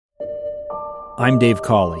I'm Dave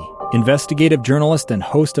Cawley, investigative journalist and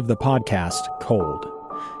host of the podcast Cold.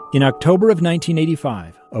 In October of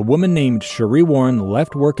 1985, a woman named Cherie Warren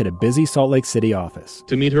left work at a busy Salt Lake City office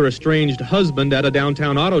to meet her estranged husband at a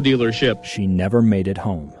downtown auto dealership. She never made it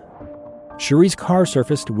home. Cherie's car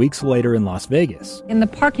surfaced weeks later in Las Vegas. In the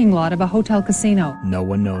parking lot of a hotel casino. No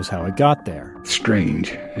one knows how it got there. Strange.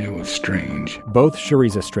 It was strange. Both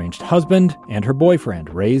Cherie's estranged husband and her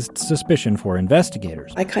boyfriend raised suspicion for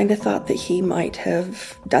investigators. I kind of thought that he might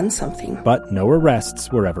have done something. But no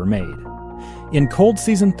arrests were ever made. In Cold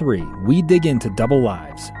Season 3, we dig into double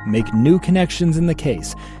lives, make new connections in the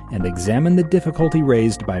case, and examine the difficulty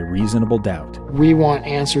raised by reasonable doubt. We want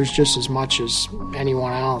answers just as much as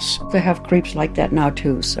anyone else. They have creeps like that now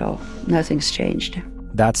too, so nothing's changed.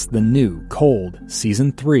 That's the new Cold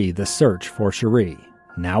Season 3, The Search for Cherie,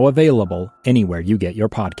 now available anywhere you get your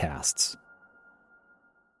podcasts.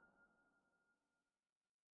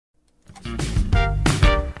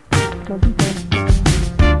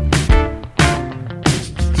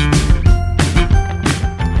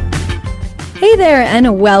 Hey there,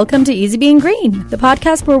 and welcome to Easy Being Green, the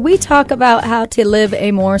podcast where we talk about how to live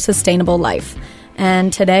a more sustainable life.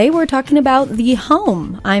 And today we're talking about the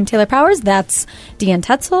home. I'm Taylor Powers. That's Deanne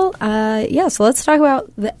Tetzel. So let's talk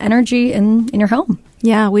about the energy in your home.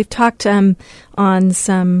 Yeah, we've talked on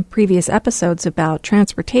some previous episodes about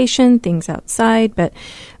transportation, things outside, but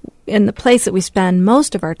in the place that we spend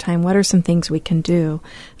most of our time, what are some things we can do?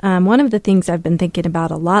 One of the things I've been thinking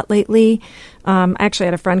about a lot lately, I actually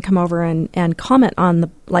had a friend come over and comment on the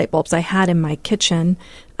light bulbs I had in my kitchen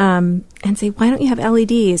and say, why don't you have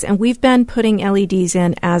LEDs? And we've been putting LEDs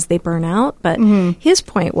in as they burn out, but his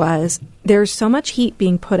point was there's so much heat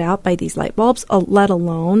being put out by these light bulbs, let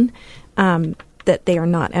alone that they are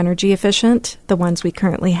not energy efficient, the ones we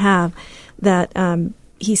currently have, that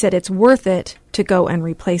he said it's worth it to go and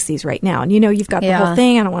replace these right now. And, you've got the whole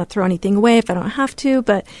thing. I don't want to throw anything away if I don't have to.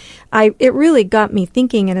 But it really got me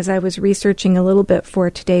thinking. And as I was researching a little bit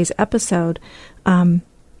for today's episode, I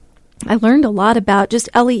learned a lot about just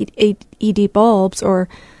LED bulbs, or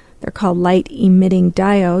they're called light-emitting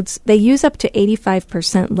diodes. They use up to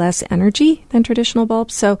 85% less energy than traditional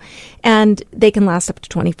bulbs. And they can last up to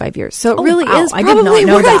 25 years. So it really is probably I did not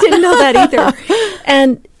know that. I didn't know that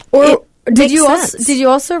either. Did you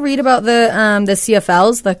also read about the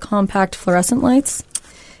CFLs, the compact fluorescent lights?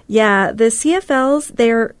 Yeah, the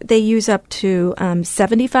CFLs, they use up to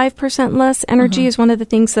 75% less energy is one of the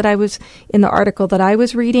things that I was in the article that I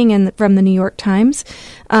was reading from the New York Times.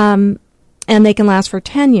 And they can last for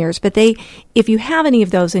 10 years. But if you have any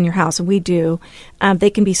of those in your house, and we do,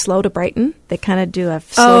 they can be slow to brighten. They kind of do a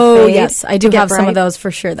slow fade. Yes, I do have some of those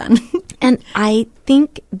for sure then. And I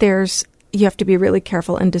think you have to be really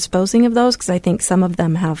careful in disposing of those because I think some of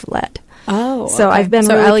them have lead. Oh, so okay. I've been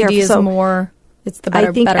really LED careful. is more. It's the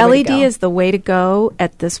better. I think better LED is the way to go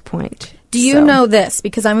at this point. Do you know this?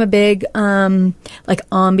 Because I'm a big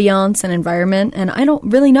ambiance and environment, and I don't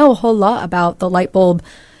really know a whole lot about the light bulb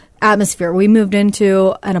atmosphere. We moved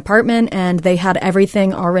into an apartment, and they had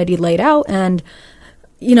everything already laid out, and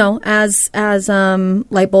as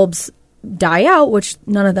light bulbs die out, which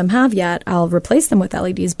none of them have yet, I'll replace them with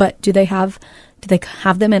LEDs. But do they have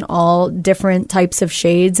them in all different types of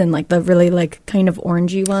shades and like the really like kind of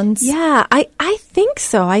orangey ones? Yeah, I think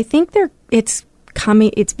so. I think it's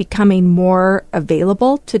becoming more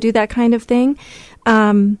available to do that kind of thing.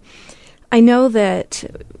 I know that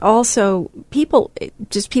also people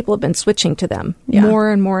have been switching to them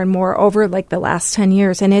more and more and more over like the last 10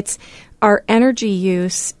 years, and it's our energy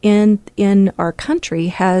use in our country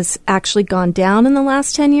has actually gone down in the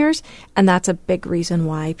last 10 years, and that's a big reason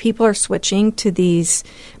why people are switching to these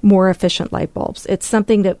more efficient light bulbs. It's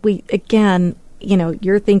something that we, again,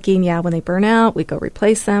 you're thinking, when they burn out, we go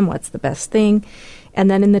replace them. What's the best thing?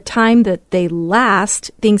 And then in the time that they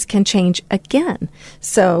last, things can change again.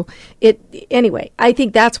 So anyway, I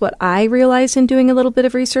think that's what I realized in doing a little bit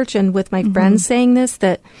of research and with my friends saying this,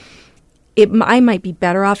 that I might be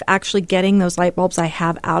better off actually getting those light bulbs I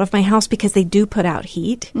have out of my house because they do put out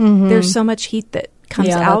heat. There's so much heat that comes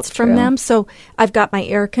out from them. So I've got my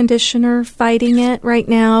air conditioner fighting it right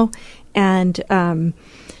now. And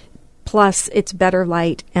plus, it's better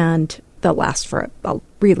light and they'll last for a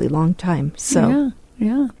really long time. So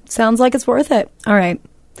yeah. Sounds like it's worth it. All right.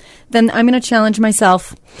 Then I'm going to challenge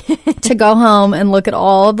myself to go home and look at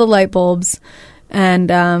all of the light bulbs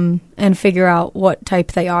and figure out what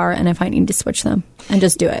type they are and if I need to switch them and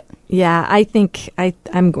just do it. Yeah, I think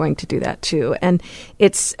I'm going to do that too. And I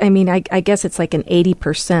guess it's like an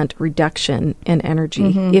 80% reduction in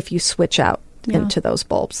energy if you switch out into those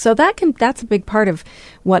bulbs. So that's a big part of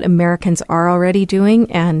what Americans are already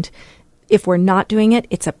doing. And if we're not doing it,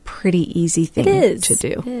 it's a pretty easy thing to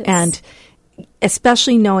do. And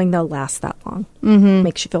especially knowing they'll last that long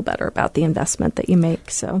makes you feel better about the investment that you make.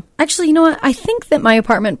 So actually, you know what? I think that my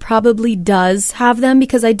apartment probably does have them,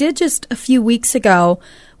 because I did just a few weeks ago,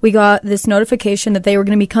 we got this notification that they were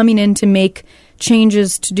going to be coming in to make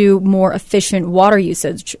changes to do more efficient water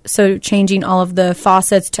usage. So changing all of the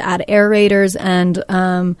faucets to add aerators and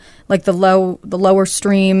like the lower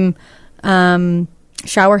stream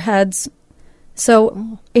shower heads.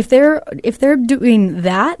 So if they're doing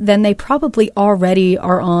that, then they probably already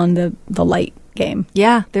are on the light game.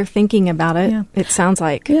 Yeah, they're thinking about it. Yeah. It sounds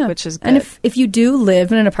like, which is good. And if you do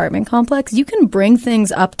live in an apartment complex, you can bring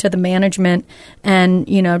things up to the management and,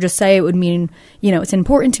 just say it would mean, it's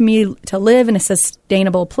important to me to live in a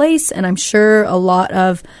sustainable place. And I'm sure a lot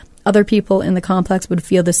of other people in the complex would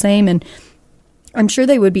feel the same. And I'm sure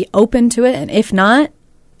they would be open to it. And if not,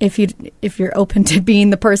 if you're open to being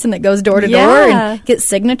the person that goes door to door and gets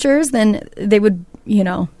signatures, then they would,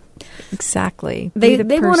 Exactly. They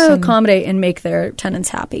want to accommodate and make their tenants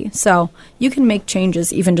happy. So you can make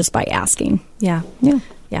changes even just by asking. Yeah.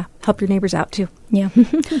 Help your neighbors out too. Yeah.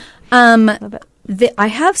 Love it. I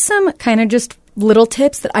have some kind of just little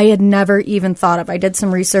tips that I had never even thought of. I did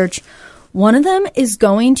some research. One of them is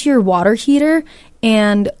going to your water heater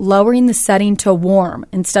and lowering the setting to warm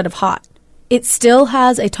instead of hot. It still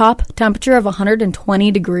has a top temperature of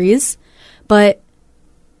 120 degrees, but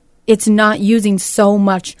it's not using so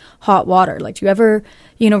much hot water. Like, do you ever,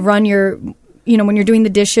 run your, when you're doing the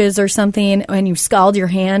dishes or something and you scald your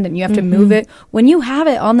hand and you have to move it? When you have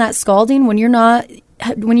it on that scalding, when you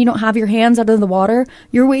don't have your hands out of the water,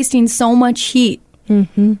 you're wasting so much heat.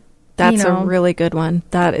 Mm-hmm. That's a really good one.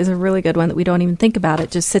 That is a really good one that we don't even think about.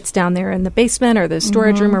 It just sits down there in the basement or the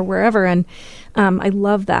storage room or wherever. And I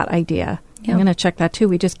love that idea. Yeah. I'm going to check that too.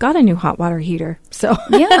 We just got a new hot water heater. So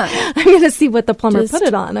I'm going to see what the plumber put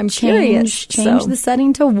it on. I'm curious. Change the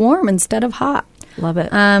setting to warm instead of hot. Love it.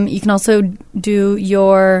 You can also do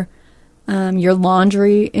your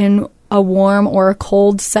laundry in a warm or a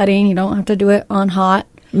cold setting. You don't have to do it on hot.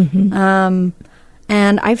 Mm-hmm.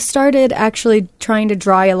 And I've started actually trying to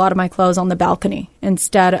dry a lot of my clothes on the balcony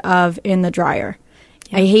instead of in the dryer.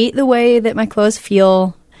 Yeah. I hate the way that my clothes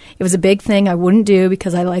feel. It was a big thing I wouldn't do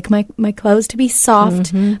because I like my clothes to be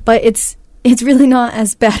soft, but it's really not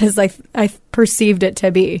as bad as I perceived it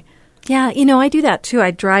to be. Yeah, I do that too.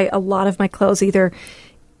 I dry a lot of my clothes either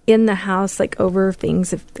in the house, like over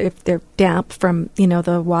things if they're damp from,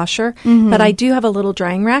 the washer. But I do have a little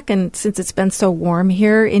drying rack, and since it's been so warm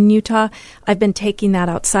here in Utah, I've been taking that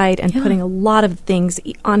outside and putting a lot of things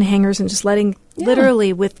on hangers and just letting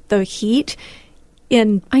literally with the heat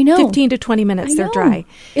in 15 to 20 minutes they're dry.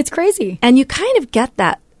 It's crazy. And you kind of get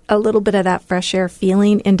a little bit of that fresh air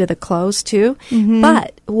feeling into the clothes too.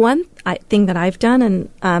 But one thing that I've done,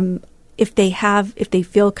 and if they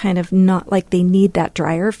feel kind of not like they need that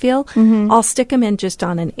dryer feel, I'll stick them in just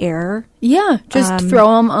on an air. Yeah, just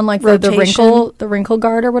throw them on like the wrinkle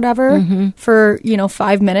guard or whatever for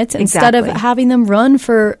 5 minutes instead of having them run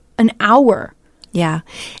for an hour. Yeah.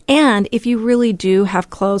 And if you really do have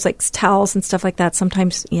clothes like towels and stuff like that,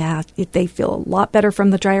 sometimes, they feel a lot better from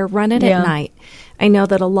the dryer. Run it at night. I know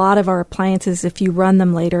that a lot of our appliances, if you run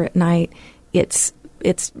them later at night, it's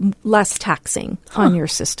less taxing on your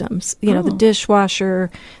systems. The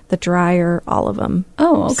dishwasher, the dryer, all of them.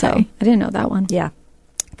 Oh, okay. So, I didn't know that one. Yeah.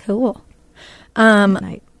 Cool.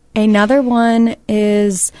 Another one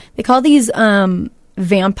is, they call these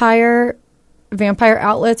vampire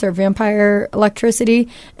outlets or vampire electricity,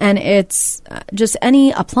 and it's just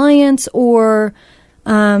any appliance or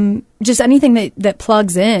just anything that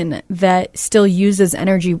plugs in that still uses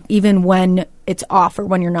energy even when it's off or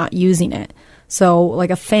when you're not using it. So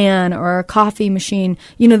like a fan or a coffee machine,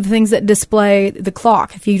 the things that display the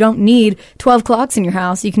clock. If you don't need 12 clocks in your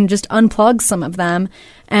house, you can just unplug some of them,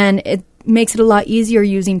 and it makes it a lot easier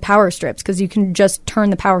using power strips because you can just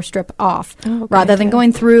turn the power strip off rather than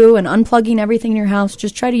going through and unplugging everything in your house.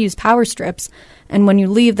 Just try to use power strips, and when you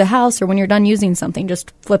leave the house or when you're done using something,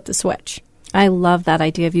 just flip the switch. I love that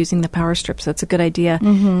idea of using the power strips. That's a good idea.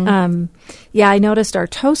 I noticed our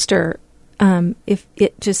toaster, if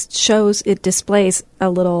it just it displays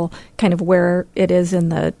a little kind of where it is in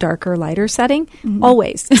the darker, lighter setting,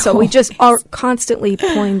 always. So we just are constantly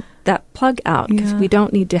pulling that plug out because we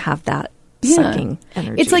don't need to have that sucking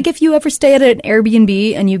energy. It's like if you ever stay at an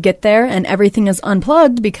Airbnb and you get there and everything is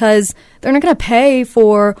unplugged, because they're not going to pay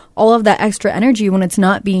for all of that extra energy when it's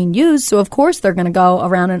not being used. So of course they're going to go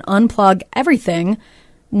around and unplug everything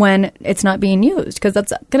when it's not being used, because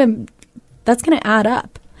that's going to add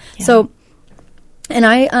up. Yeah. So, and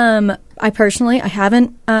I personally, I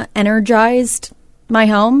haven't energized my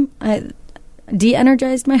home.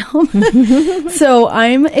 De-energized my home. So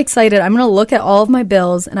I'm excited. I'm going to look at all of my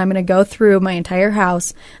bills and I'm going to go through my entire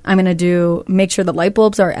house. I'm going to make sure the light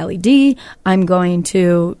bulbs are LED. I'm going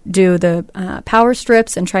to do the power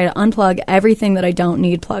strips and try to unplug everything that I don't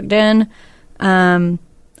need plugged in.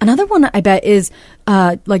 Another one I bet is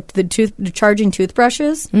like the charging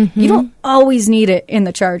toothbrushes. You don't always need it in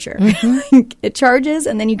the charger. It charges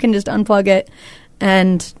and then you can just unplug it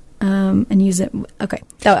and use it. Okay.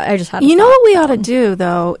 So I just had You know what we ought to do,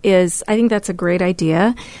 though, is I think that's a great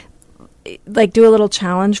idea. Like do a little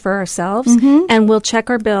challenge for ourselves and we'll check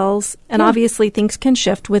our bills. And obviously things can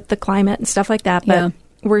shift with the climate and stuff like that. But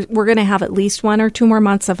we're going to have at least 1 or 2 more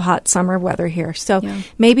months of hot summer weather here. So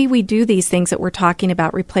maybe we do these things that we're talking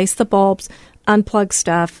about. Replace the bulbs, unplug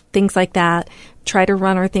stuff, things like that. Try to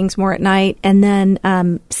run our things more at night. And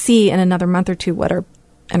then see in another month or 2 what our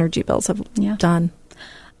energy bills have done.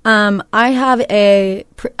 I have a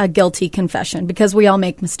guilty confession because we all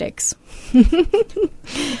make mistakes.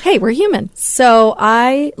 Hey, we're human. So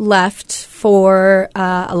I left for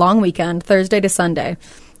a long weekend, Thursday to Sunday.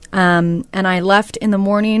 And I left in the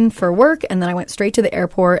morning for work, and then I went straight to the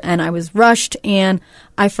airport, and I was rushed, and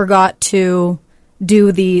I forgot to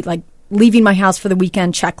do the, leaving my house for the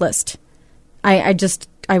weekend checklist. I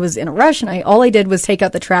was in a rush, and all I did was take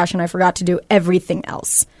out the trash, and I forgot to do everything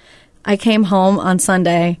else. I came home on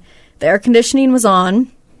Sunday. The air conditioning was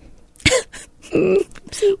on,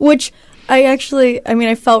 which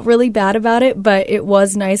I felt really bad about it, but it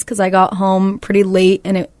was nice because I got home pretty late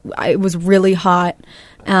and it was really hot.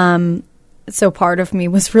 So part of me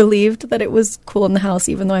was relieved that it was cool in the house,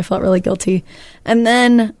 even though I felt really guilty. And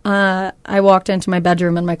then I walked into my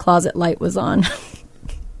bedroom and my closet light was on.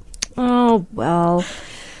 Oh, well,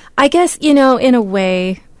 I guess, in a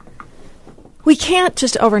way, we can't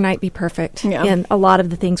just overnight be perfect in a lot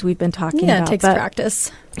of the things we've been talking about. Yeah, it takes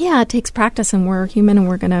practice. Yeah, it takes practice, and we're human, and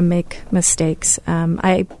we're going to make mistakes.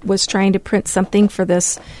 I was trying to print something for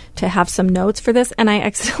this, to have some notes for this, and I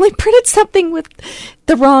accidentally printed something with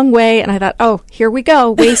the wrong way, and I thought, oh, here we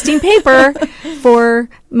go, wasting paper for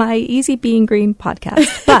my Easy Being Green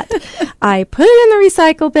podcast. But I put it in the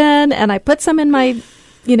recycle bin, and I put some in my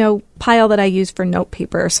pile that I use for note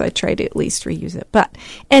paper, so I try to at least reuse it. But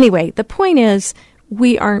anyway, the point is,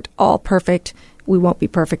 we aren't all perfect. We won't be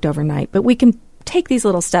perfect overnight, but we can take these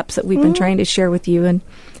little steps that we've been trying to share with you and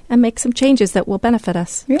make some changes that will benefit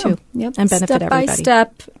us too, and benefit step everybody. By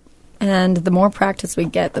step, and the more practice we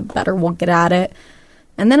get, the better we'll get at it.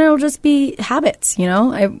 And then it'll just be habits,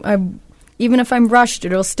 I even if I'm rushed,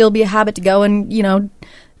 it'll still be a habit to go and,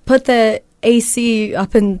 put the AC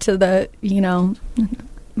up into the,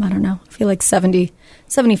 I don't know. I feel like 70,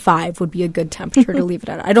 75 would be a good temperature to leave it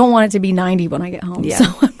at. I don't want it to be 90 when I get home, so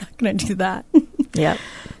I'm not going to do that. Yeah.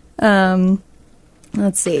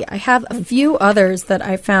 Let's see. I have a few others that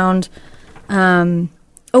I found. One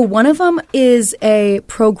of them is a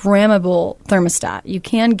programmable thermostat. You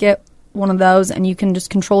can get one of those, and you can just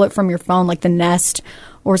control it from your phone, like the Nest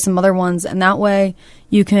or some other ones. And that way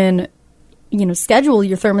you can, schedule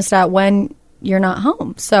your thermostat when you're not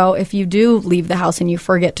home. So if you do leave the house and you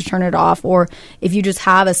forget to turn it off, or if you just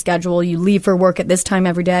have a schedule, you leave for work at this time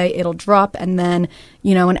every day, it'll drop, and then,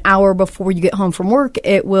 an hour before you get home from work,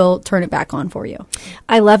 it will turn it back on for you.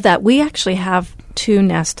 I love that. We actually have 2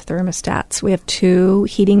 Nest thermostats. We have 2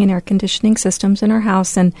 heating and air conditioning systems in our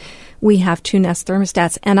house, and we have 2 Nest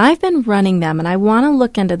thermostats. And I've been running them, and I want to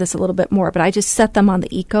look into this a little bit more, but I just set them on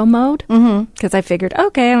the eco mode because I figured,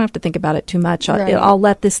 okay, I don't have to think about it too much. I'll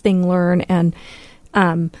let this thing learn. And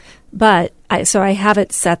so I have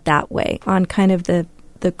it set that way on kind of the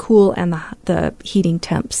cool and the heating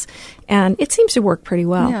temps. And it seems to work pretty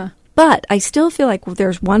well. Yeah. But I still feel like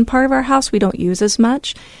there's one part of our house we don't use as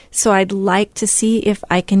much, so I'd like to see if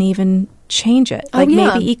I can even change it.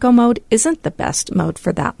 Maybe eco mode isn't the best mode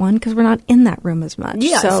for that one because we're not in that room as much.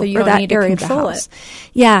 Yeah, so you don't need to control it.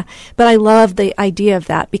 Yeah, but I love the idea of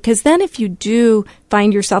that because then if you do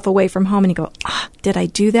find yourself away from home and you go, did I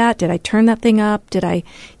do that? Did I turn that thing up?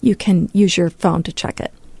 You can use your phone to check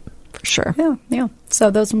it. For sure. Yeah. So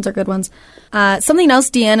those ones are good ones. Something else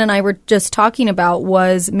Deanne and I were just talking about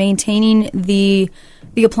was maintaining the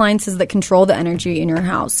appliances that control the energy in your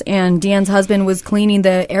house. And Deanne's husband was cleaning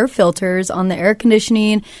the air filters on the air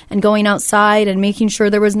conditioning and going outside and making sure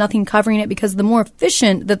there was nothing covering it, because the more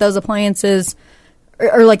efficient that those appliances,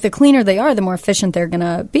 or like the cleaner they are, the more efficient they're going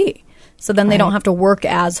to be. So then they don't have to work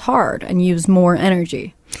as hard and use more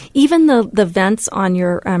energy. Even the vents on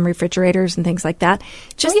your refrigerators and things like that,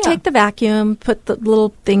 just take the vacuum, put the little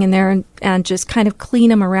thing in there, and just kind of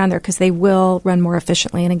clean them around there because they will run more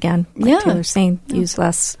efficiently. And again, like Taylor's saying, use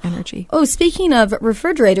less energy. Oh, speaking of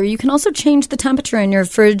refrigerator, you can also change the temperature in your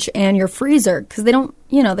fridge and your freezer because they don't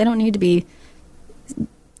need to be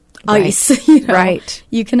ice. Right.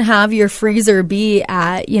 You can have your freezer be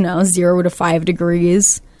at 0 to 5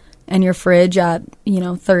 degrees, and your fridge at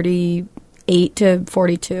 38 to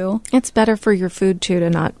 42. It's better for your food too to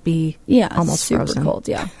not be almost super frozen. cold.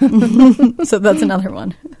 Yeah. So that's another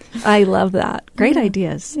one. I love that. Great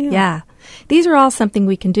ideas. Yeah. These are all something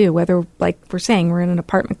we can do, whether, like we're saying, we're in an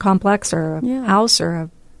apartment complex or a house or a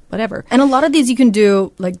whatever. And a lot of these you can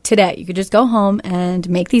do like today. You could just go home and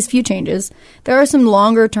make these few changes. There are some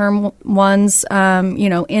longer term ones,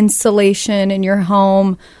 insulation in your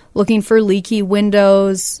home, looking for leaky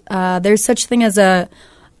windows. There's such thing as a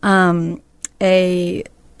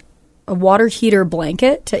water heater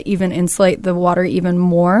blanket to even insulate the water even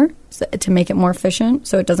more, to make it more efficient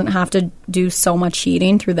so it doesn't have to do so much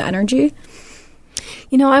heating through the energy.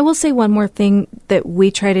 I will say one more thing that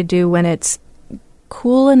we try to do when it's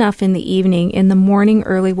cool enough in the evening. In the morning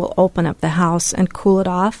early, we'll open up the house and cool it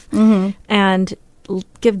off and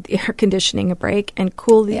give the air conditioning a break and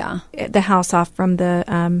cool the house off from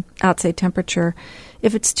the outside temperature.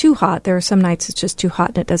 If it's too hot, there are some nights it's just too hot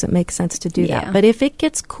and it doesn't make sense to do that. But if it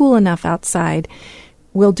gets cool enough outside,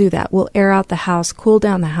 we'll do that. We'll air out the house, cool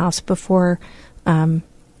down the house before kind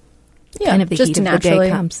of the heat of the day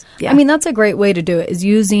comes. Yeah. I mean, that's a great way to do it, is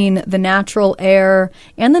using the natural air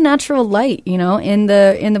and the natural light. In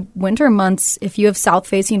the winter months, if you have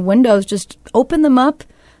south-facing windows, just open them up.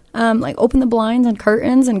 Open the blinds and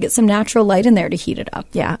curtains and get some natural light in there to heat it up.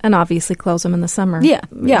 Yeah, and obviously close them in the summer. Yeah.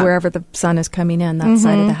 Wherever the sun is coming in, that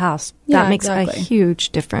side of the house. That makes a huge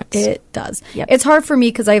difference. It does. Yep. It's hard for me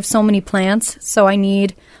because I have so many plants, so I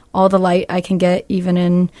need all the light I can get even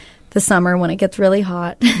in the summer when it gets really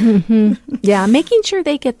hot. Yeah, making sure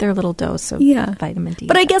they get their little dose of vitamin D.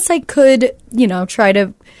 But I guess I could, try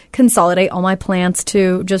to consolidate all my plants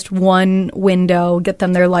to just one window, get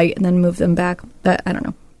them their light, and then move them back. But I don't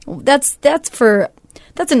know. That's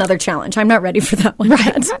another challenge. I'm not ready for that one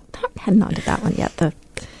yet. Not heading on to that one yet, the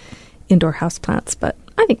indoor house plants, but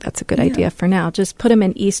I think that's a good idea for now. Just put them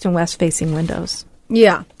in east and west facing windows.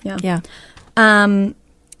 Yeah.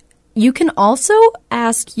 You can also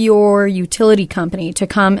ask your utility company to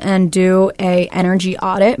come and do a energy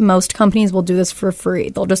audit. Most companies will do this for free.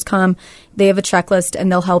 They'll just come, they have a checklist, and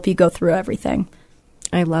they'll help you go through everything.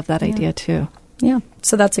 I love that idea too. Yeah,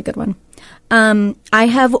 so that's a good one. I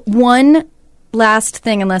have one last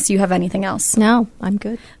thing, unless you have anything else. No, I'm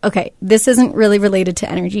good. Okay, this isn't really related to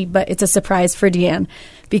energy, but it's a surprise for Deanne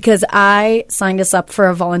because I signed us up for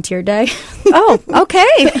a volunteer day. Oh,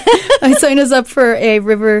 okay. I signed us up for a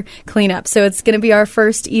river cleanup. So it's going to be our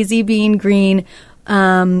first Easy Being Green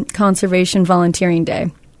conservation volunteering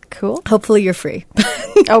day. Cool. Hopefully you're free.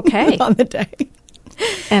 Okay. On the day.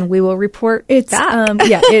 And we will report back.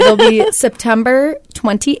 It'll be September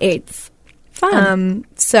 28th. Fun.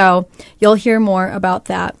 So you'll hear more about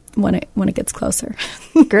that when it gets closer.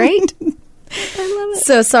 Great. I love it.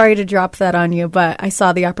 So sorry to drop that on you, but I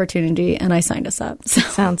saw the opportunity and I signed us up. So.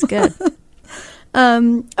 Sounds good.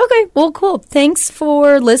 Okay, well, cool. Thanks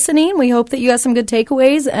for listening. We hope that you got some good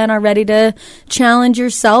takeaways and are ready to challenge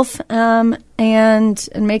yourself and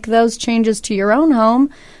make those changes to your own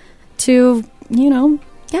home to,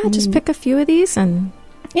 just pick a few of these and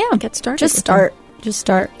get started. Just start. Just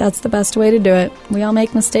start. That's the best way to do it. We all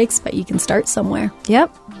make mistakes, but you can start somewhere.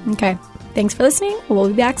 Yep. Okay. Thanks for listening. We'll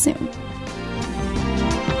be back soon.